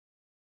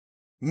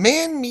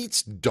Man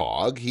meets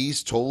dog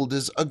he's told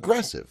is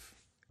aggressive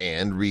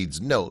and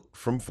reads note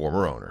from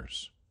former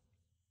owners.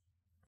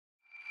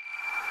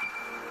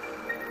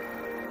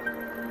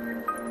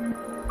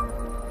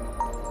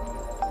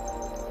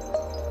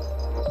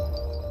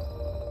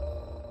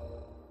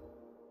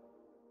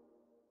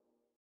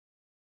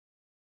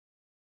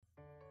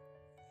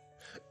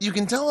 You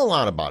can tell a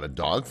lot about a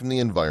dog from the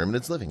environment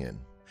it's living in.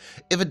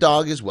 If a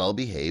dog is well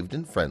behaved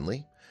and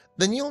friendly,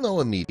 then you'll know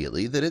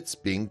immediately that it's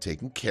being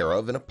taken care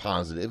of in a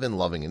positive and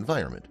loving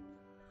environment.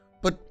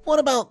 But what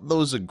about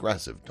those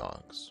aggressive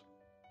dogs?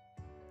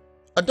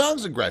 A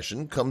dog's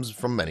aggression comes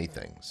from many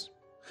things.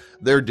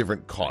 There are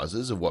different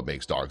causes of what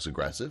makes dogs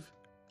aggressive.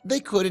 They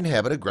could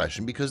inhabit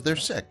aggression because they're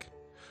sick.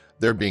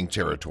 They're being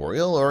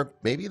territorial, or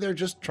maybe they're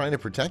just trying to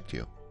protect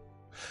you.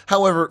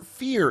 However,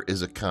 fear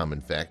is a common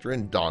factor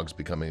in dogs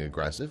becoming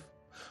aggressive.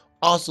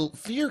 Also,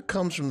 fear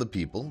comes from the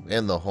people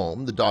and the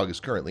home the dog is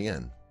currently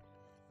in.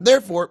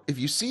 Therefore, if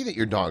you see that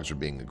your dogs are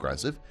being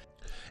aggressive,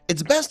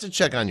 it's best to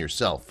check on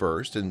yourself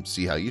first and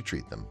see how you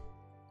treat them.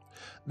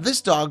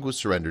 This dog was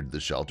surrendered to the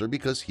shelter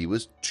because he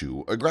was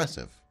too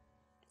aggressive.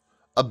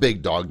 A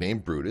big dog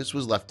named Brutus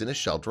was left in a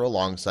shelter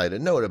alongside a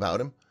note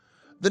about him.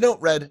 The note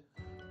read,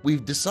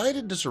 "We've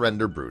decided to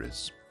surrender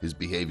Brutus. His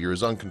behavior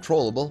is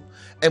uncontrollable,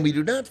 and we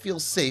do not feel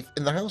safe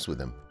in the house with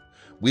him.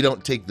 We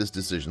don't take this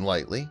decision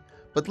lightly,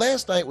 but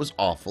last night was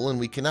awful and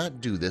we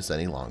cannot do this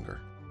any longer."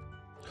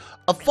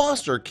 A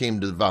foster came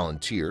to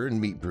volunteer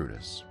and meet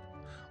Brutus.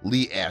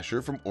 Lee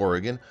Asher from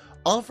Oregon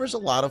offers a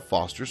lot of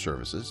foster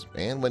services,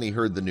 and when he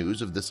heard the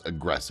news of this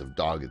aggressive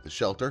dog at the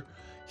shelter,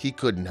 he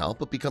couldn't help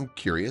but become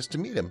curious to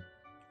meet him.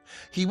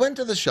 He went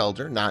to the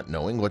shelter not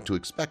knowing what to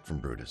expect from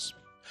Brutus.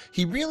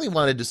 He really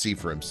wanted to see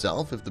for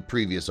himself if the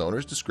previous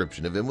owner's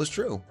description of him was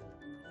true.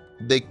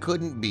 They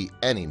couldn't be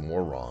any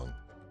more wrong.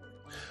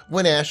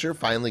 When Asher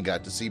finally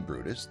got to see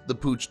Brutus, the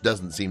pooch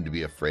doesn't seem to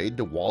be afraid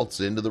to waltz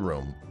into the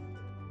room.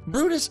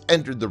 Brutus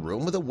entered the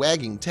room with a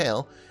wagging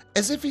tail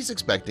as if he's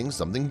expecting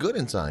something good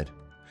inside.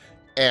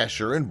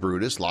 Asher and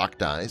Brutus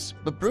locked eyes,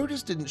 but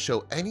Brutus didn't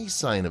show any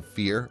sign of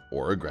fear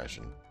or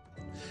aggression.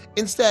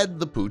 Instead,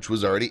 the pooch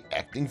was already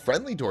acting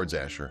friendly towards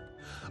Asher,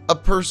 a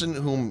person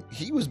whom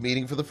he was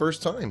meeting for the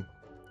first time.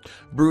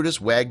 Brutus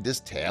wagged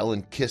his tail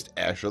and kissed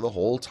Asher the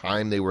whole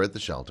time they were at the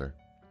shelter.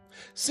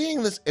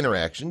 Seeing this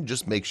interaction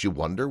just makes you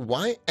wonder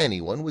why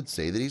anyone would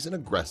say that he's an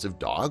aggressive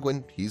dog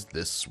when he's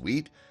this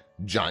sweet,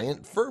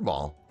 giant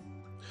furball.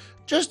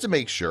 Just to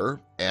make sure,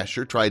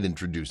 Asher tried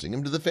introducing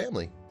him to the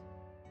family.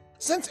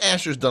 Since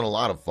Asher's done a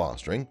lot of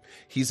fostering,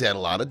 he's had a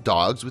lot of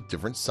dogs with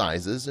different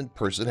sizes and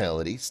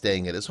personalities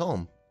staying at his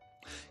home.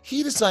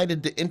 He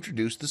decided to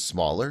introduce the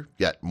smaller,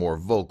 yet more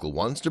vocal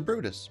ones to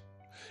Brutus.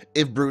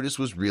 If Brutus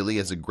was really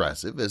as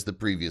aggressive as the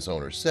previous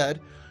owner said,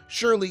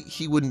 surely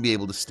he wouldn't be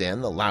able to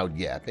stand the loud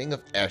yapping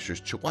of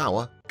Asher's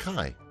Chihuahua,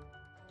 Kai.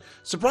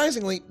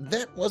 Surprisingly,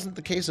 that wasn't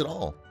the case at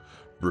all.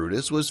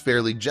 Brutus was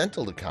fairly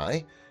gentle to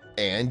Kai,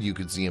 and you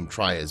could see him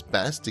try his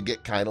best to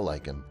get Kai to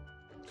like him.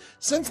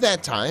 Since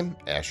that time,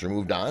 Asher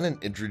moved on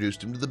and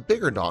introduced him to the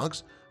bigger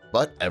dogs,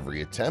 but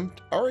every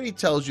attempt already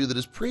tells you that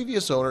his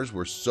previous owners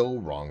were so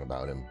wrong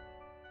about him.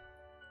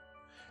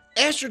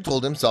 Asher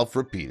told himself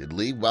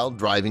repeatedly while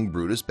driving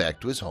Brutus back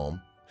to his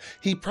home.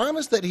 He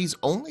promised that he's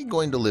only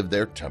going to live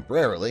there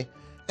temporarily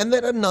and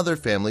that another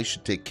family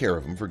should take care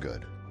of him for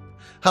good.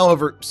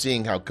 However,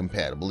 seeing how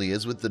compatible he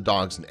is with the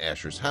dogs in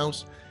Asher's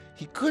house,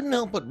 he couldn't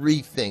help but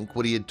rethink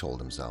what he had told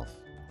himself.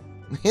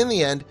 In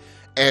the end,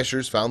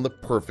 Asher's found the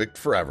perfect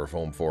forever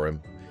home for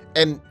him,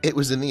 and it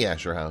was in the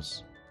Asher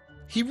house.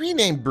 He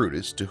renamed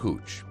Brutus to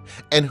Hooch,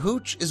 and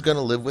Hooch is going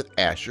to live with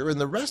Asher and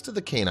the rest of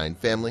the canine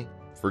family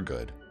for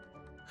good.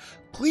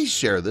 Please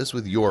share this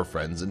with your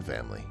friends and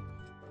family.